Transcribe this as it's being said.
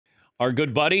our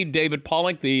good buddy, David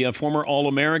Pollack, the former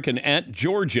All-American at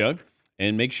Georgia.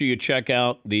 And make sure you check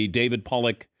out the David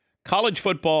Pollack College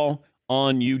Football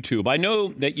on YouTube. I know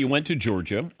that you went to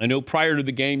Georgia. I know prior to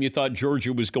the game you thought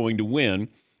Georgia was going to win.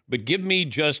 But give me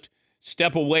just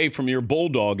step away from your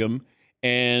bulldog-em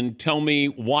and tell me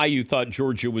why you thought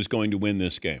Georgia was going to win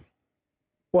this game.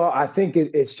 Well, I think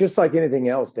it's just like anything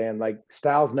else, Dan. Like,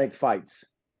 styles make fights,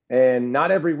 and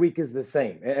not every week is the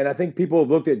same. And I think people have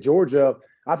looked at Georgia.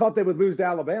 I thought they would lose to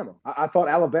Alabama. I thought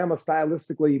Alabama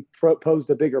stylistically posed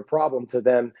a bigger problem to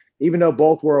them, even though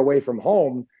both were away from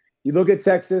home. You look at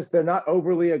Texas, they're not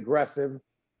overly aggressive.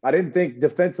 I didn't think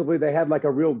defensively they had like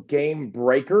a real game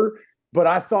breaker, but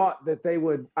I thought that they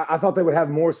would have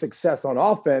more success on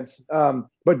offense.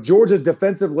 But Georgia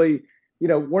defensively,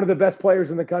 one of the best players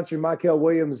in the country, Mykel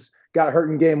Williams, got hurt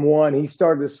in game one. He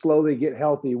started to slowly get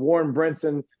healthy. Warren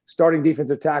Brinson, starting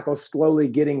defensive tackle, slowly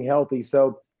getting healthy.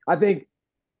 So I think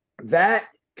that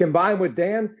combined with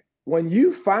Dan, when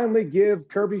you finally give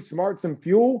Kirby Smart some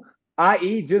fuel,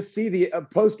 i.e. just see the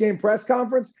post-game press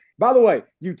conference. By the way,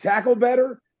 you tackle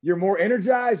better, you're more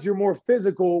energized, you're more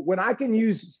physical. When I can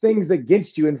use things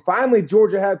against you, and finally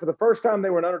Georgia had, for the first time,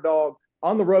 they were an underdog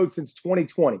on the road since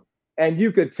 2020. And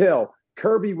you could tell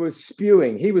Kirby was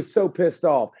spewing. He was so pissed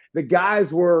off. The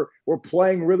guys were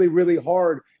playing really, really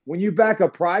hard. When you back a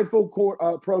prideful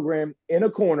program in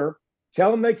a corner, tell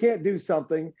them they can't do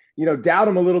something, doubt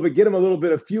them a little bit, get them a little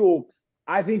bit of fuel,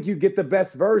 I think you get the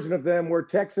best version of them, where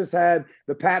Texas had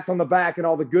the pats on the back and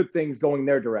all the good things going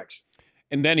their direction.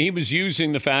 And then he was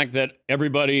using the fact that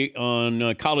everybody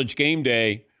on College Game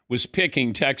Day was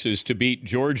picking Texas to beat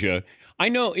Georgia. I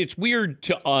know it's weird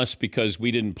to us because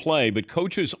we didn't play, but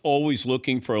coaches always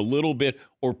looking for a little bit,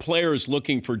 or players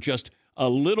looking for just a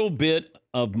little bit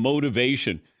of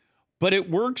motivation. But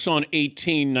it works on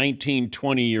 18, 19,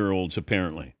 20-year-olds,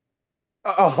 apparently.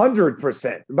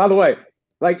 100%. By the way,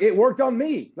 it worked on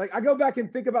me. I go back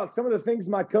and think about some of the things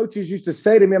my coaches used to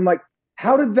say to me. I'm like,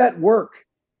 how did that work?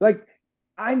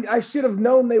 I should have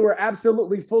known they were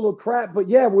absolutely full of crap. But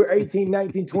yeah, we're 18,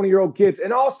 19, 20-year-old kids.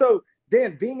 And also,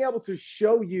 Dan, being able to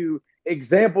show you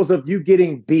examples of you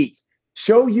getting beat,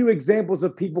 show you examples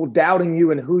of people doubting you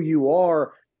and who you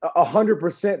are,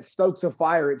 100% stokes a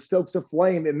fire. It stokes a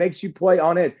flame. It makes you play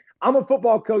on edge. I'm a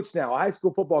football coach now, a high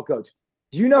school football coach.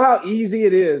 Do you know how easy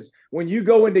it is when you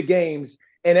go into games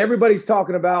and everybody's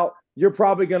talking about you're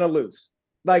probably going to lose?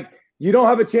 You don't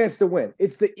have a chance to win.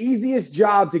 It's the easiest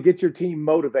job to get your team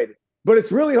motivated. But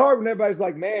it's really hard when everybody's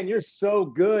like, man, you're so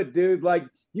good, dude.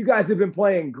 You guys have been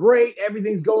playing great.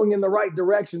 Everything's going in the right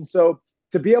direction. So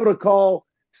to be able to call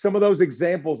some of those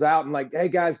examples out and hey,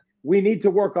 guys, we need to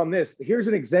work on this. Here's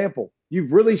an example.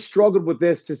 You've really struggled with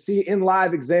this, to see in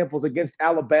live examples against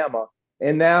Alabama.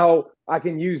 And now I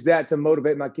can use that to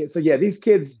motivate my kids. So yeah, these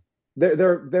kids,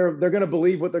 they're going to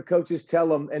believe what their coaches tell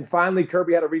them. And finally,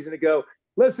 Kirby had a reason to go,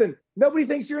 listen, nobody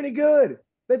thinks you're any good.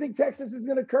 They think Texas is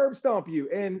going to curb stomp you.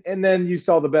 And then you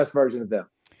saw the best version of them.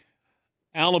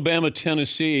 Alabama,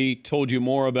 Tennessee told you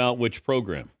more about which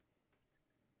program?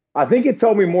 I think it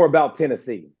told me more about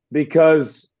Tennessee,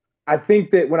 because I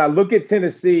think that when I look at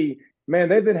Tennessee, man,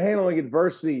 they've been handling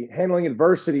adversity.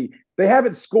 They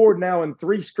haven't scored now in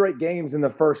 3 straight games in the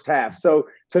first half. So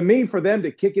to me, for them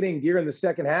to kick it in gear in the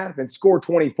second half and score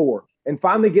 24 and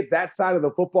finally get that side of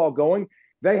the football going,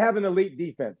 they have an elite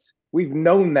defense. We've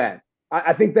known that.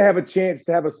 I think they have a chance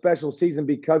to have a special season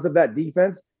because of that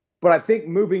defense. But I think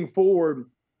moving forward,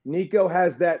 Nico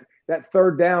has that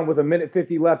third down with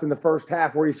 1:50 left in the first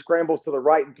half where he scrambles to the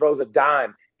right and throws a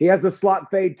dime. He has the slot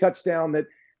fade touchdown that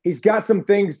he's got some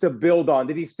things to build on.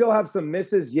 Did he still have some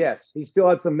misses? Yes, he still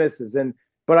had some misses.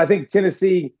 But I think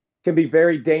Tennessee can be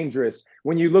very dangerous.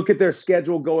 When you look at their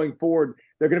schedule going forward,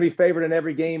 they're going to be favored in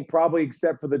every game, probably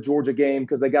except for the Georgia game,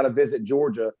 because they got to visit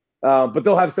Georgia. But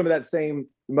they'll have some of that same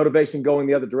motivation going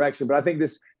the other direction. But I think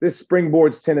this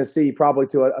springboards Tennessee probably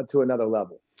to another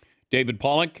level. David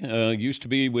Pollack used to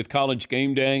be with College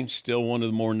Game Day, still one of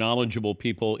the more knowledgeable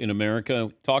people in America.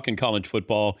 Talking college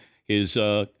football, his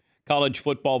college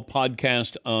football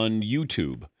podcast on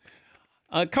YouTube.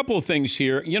 A couple of things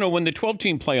here. When the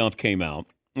 12-team playoff came out,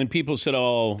 and people said,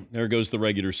 oh, there goes the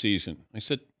regular season. I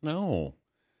said, no.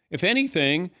 If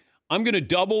anything, I'm going to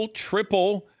double,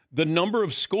 triple the number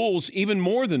of schools, even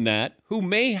more than that, who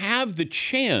may have the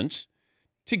chance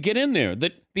to get in there.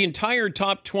 That the entire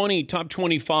top 20, top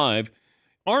 25,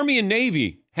 Army and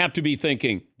Navy have to be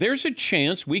thinking, there's a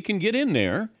chance we can get in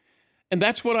there. And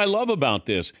that's what I love about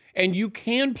this. And you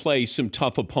can play some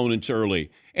tough opponents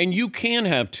early, and you can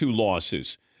have 2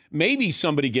 losses. Maybe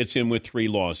somebody gets in with 3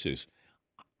 losses.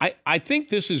 I think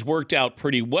this has worked out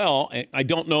pretty well. I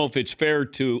don't know if it's fair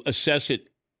to assess it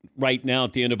right now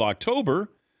at the end of October,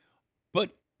 but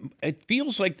it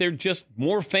feels like there are just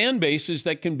more fan bases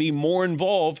that can be more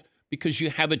involved because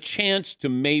you have a chance to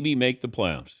maybe make the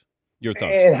playoffs. Your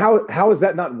thoughts? And how is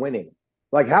that not winning?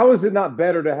 Like, how is it not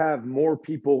better to have more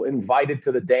people invited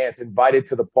to the dance, invited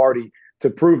to the party to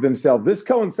prove themselves? This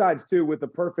coincides, too, with the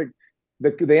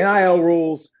NIL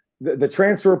rules, the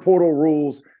transfer portal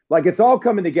rules. Like, it's all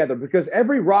coming together because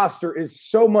every roster is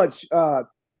so much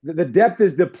the depth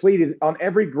is depleted on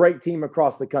every great team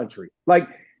across the country. Like,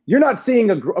 you're not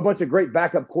seeing a bunch of great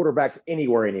backup quarterbacks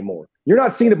anywhere anymore. You're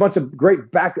not seeing a bunch of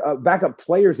great backup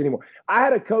players anymore. I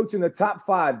had a coach in the top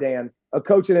 5, Dan, a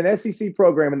coach in an SEC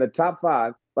program in the top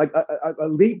 5, like a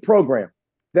elite program,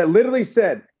 that literally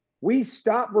said, we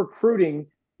stop recruiting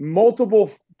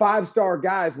multiple 5-star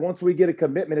guys once we get a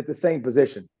commitment at the same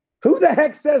position. Who the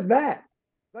heck says that?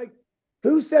 Like,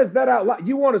 who says that out loud?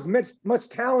 You want as much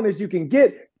talent as you can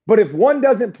get, but if one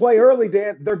doesn't play early,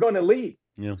 Dan, they're going to leave.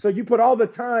 Yeah. So you put all the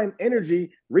time,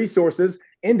 energy, resources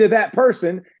into that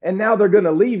person, and now they're going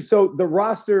to leave. So the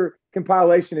roster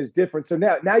compilation is different. So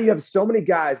now you have so many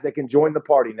guys that can join the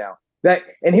party now.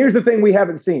 And here's the thing we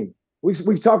haven't seen.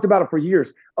 We've talked about it for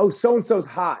years. Oh, so-and-so's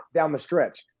hot down the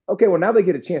stretch. Okay, well, now they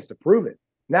get a chance to prove it.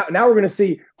 Now we're going to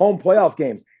see home playoff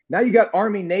games. Now you got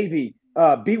Army, Navy,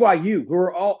 BYU, who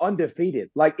are all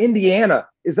undefeated. Like, Indiana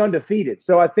is undefeated.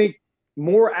 So I think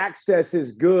more access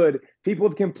is good. People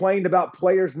have complained about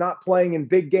players not playing in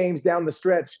big games down the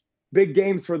stretch, big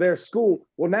games for their school.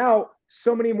 Well, now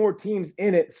so many more teams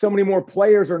in it, so many more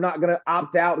players are not going to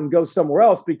opt out and go somewhere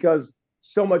else because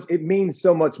it means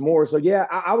so much more. So, yeah,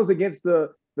 I was against the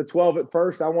 12 at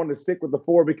first. I wanted to stick with the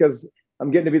 4 because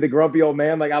I'm getting to be the grumpy old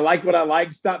man. Like, I like what I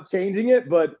like. Stop changing it.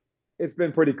 But it's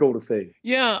been pretty cool to see.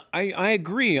 Yeah, I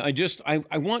agree.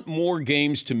 I want more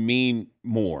games to mean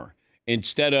more.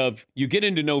 Instead of you get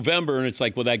into November and it's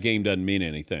like, well, that game doesn't mean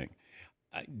anything.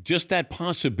 Just that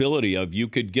possibility of you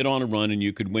could get on a run and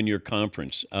you could win your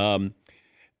conference. Are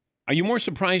you more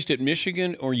surprised at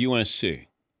Michigan or USC?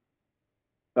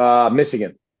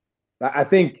 Michigan. I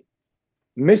think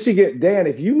Michigan, Dan,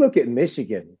 if you look at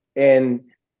Michigan and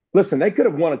listen, they could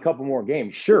have won a couple more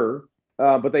games, sure,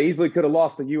 but they easily could have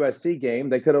lost the USC game.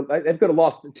 They could have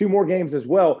lost 2 more games as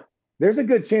well. There's a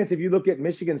good chance if you look at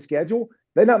Michigan's schedule,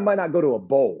 they might not go to a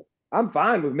bowl. I'm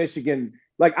fine with Michigan.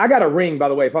 Like, I got a ring, by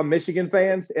the way, if I'm Michigan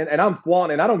fans, and I'm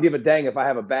flaunting. I don't give a dang if I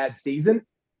have a bad season,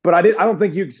 but I don't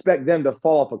think you expect them to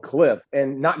fall off a cliff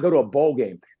and not go to a bowl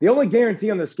game. The only guarantee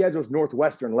on their schedule is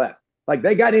Northwestern left. Like,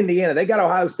 they got Indiana, they got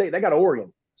Ohio State, they got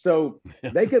Oregon. So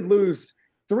they could lose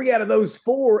 3 out of those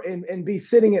 4 and be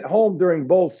sitting at home during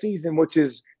bowl season,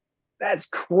 that's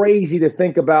crazy to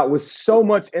think about with so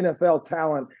much NFL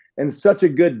talent and such a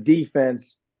good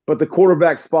defense. But the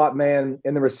quarterback spot, man,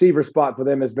 and the receiver spot for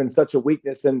them has been such a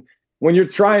weakness. And when you're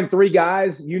trying 3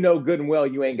 guys, you know good and well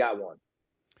you ain't got one.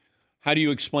 How do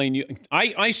you explain you?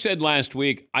 I said last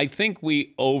week, I think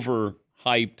we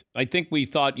overhyped. I think we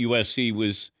thought USC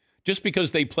was, just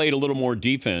because they played a little more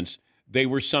defense, they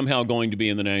were somehow going to be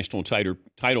in the national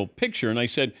title picture. And I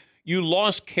said, you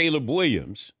lost Caleb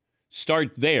Williams.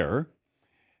 Start there.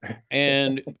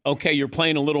 And, okay, you're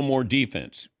playing a little more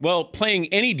defense. Well, playing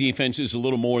any defense is a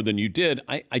little more than you did.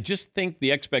 I just think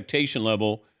the expectation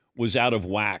level was out of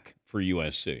whack for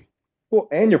USC. Well,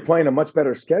 and you're playing a much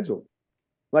better schedule.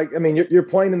 Like, I mean, you're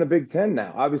playing in the Big Ten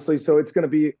now, obviously, so it's going to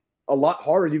be a lot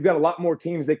harder. You've got a lot more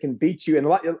teams that can beat you and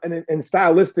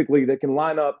stylistically that can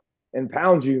line up and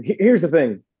pound you. Here's the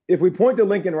thing. If we point to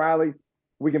Lincoln Riley,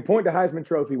 we can point to Heisman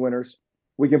Trophy winners.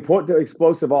 We can point to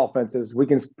explosive offenses. We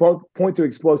can point to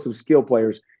explosive skill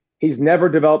players. He's never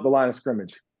developed the line of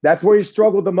scrimmage. That's where he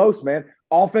struggled the most, man.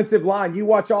 Offensive line. You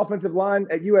watch offensive line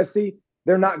at USC,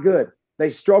 they're not good.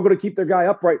 They struggle to keep their guy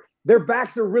upright. Their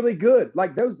backs are really good.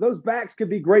 Like, those backs could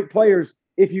be great players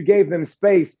if you gave them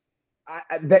space.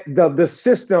 The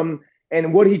system and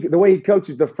the way he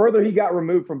coaches, the further he got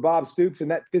removed from Bob Stoops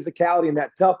and that physicality and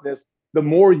that toughness, the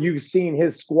more you've seen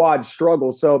his squad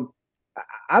struggle. So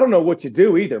I don't know what you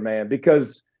do either, man,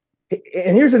 because –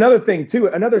 and here's another thing, too,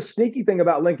 another sneaky thing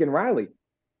about Lincoln Riley.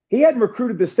 He hadn't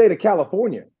recruited the state of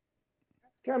California.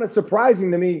 That's kind of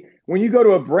surprising to me when you go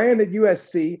to a brand at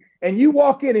USC and you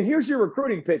walk in, and here's your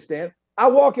recruiting pitch, Dan. I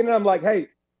walk in and I'm like, hey,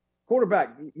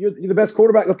 quarterback, you're the best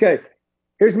quarterback. Okay,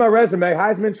 here's my resume.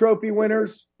 Heisman Trophy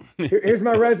winners. Here's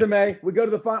my resume. We go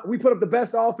to we put up the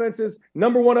best offenses,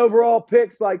 #1 overall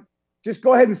picks. Like, just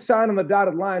go ahead and sign on the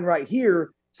dotted line right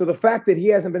here. So the fact that he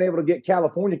hasn't been able to get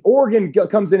California, Oregon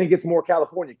comes in and gets more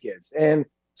California kids. And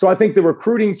so I think the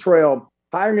recruiting trail,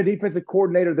 hiring a defensive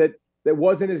coordinator that that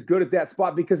wasn't as good at that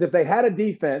spot, because if they had a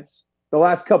defense the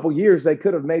last couple years, they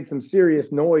could have made some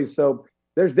serious noise. So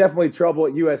there's definitely trouble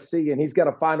at USC, and he's got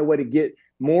to find a way to get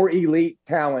more elite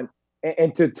talent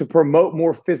and to promote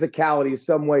more physicality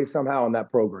some way, somehow in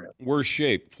that program. Worst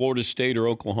shape, Florida State or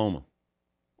Oklahoma?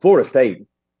 Florida State.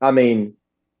 I mean,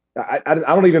 I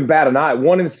don't even bat an eye.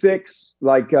 1-6,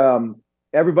 like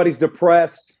everybody's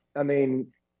depressed. I mean,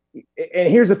 and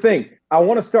here's the thing. I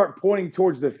want to start pointing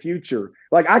towards the future.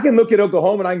 Like, I can look at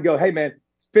Oklahoma and I can go, hey, man,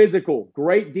 physical,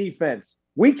 great defense.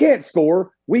 We can't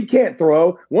score. We can't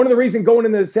throw. One of the reasons going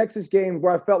into the Texas game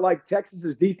where I felt like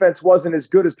Texas's defense wasn't as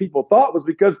good as people thought was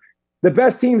because the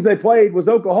best teams they played was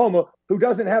Oklahoma, who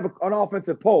doesn't have an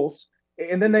offensive pulse.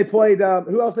 And then they played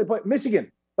who else they played?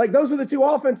 Michigan. Like, those are the two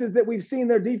offenses that we've seen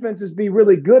their defenses be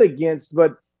really good against.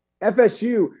 But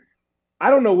FSU, I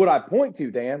don't know what I point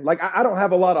to, Dan. Like, I don't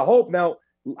have a lot of hope. Now,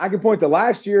 I can point to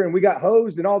last year and we got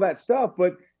hosed and all that stuff.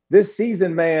 But this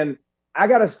season, man, I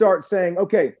got to start saying,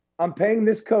 okay, I'm paying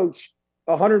this coach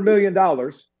 $100 million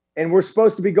and we're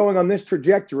supposed to be going on this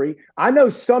trajectory. I know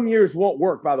some years won't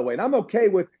work, by the way, and I'm okay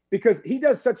with, because he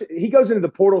goes into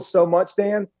the portal so much,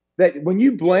 Dan, that when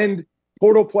you blend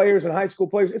portal players and high school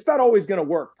players, it's not always going to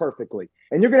work perfectly.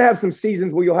 And you're going to have some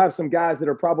seasons where you'll have some guys that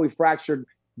are probably fractured,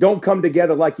 don't come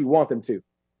together like you want them to.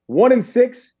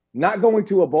 1-6, not going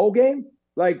to a bowl game.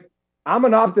 Like, I'm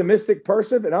an optimistic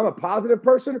person and I'm a positive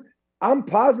person. I'm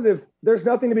positive there's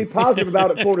nothing to be positive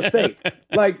about at Florida State.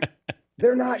 Like,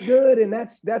 they're not good, and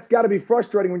that's got to be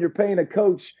frustrating when you're paying a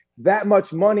coach that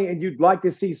much money and you'd like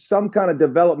to see some kind of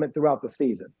development throughout the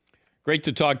season. Great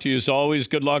to talk to you as always.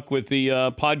 Good luck with the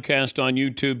podcast on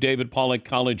YouTube, David Pollack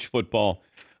College Football.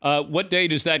 What day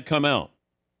does that come out?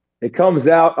 It comes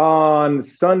out on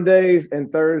Sundays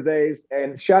and Thursdays.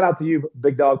 And shout out to you,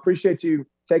 Big Dog. Appreciate you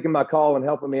taking my call and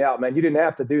helping me out, man. You didn't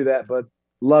have to do that, but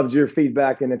loved your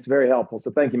feedback, and it's very helpful.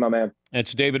 So thank you, my man.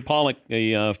 That's David Pollack,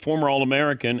 a former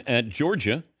All-American at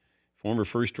Georgia, former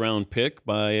first-round pick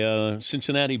by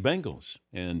Cincinnati Bengals.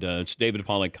 And it's David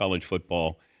Pollack College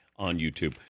Football on YouTube.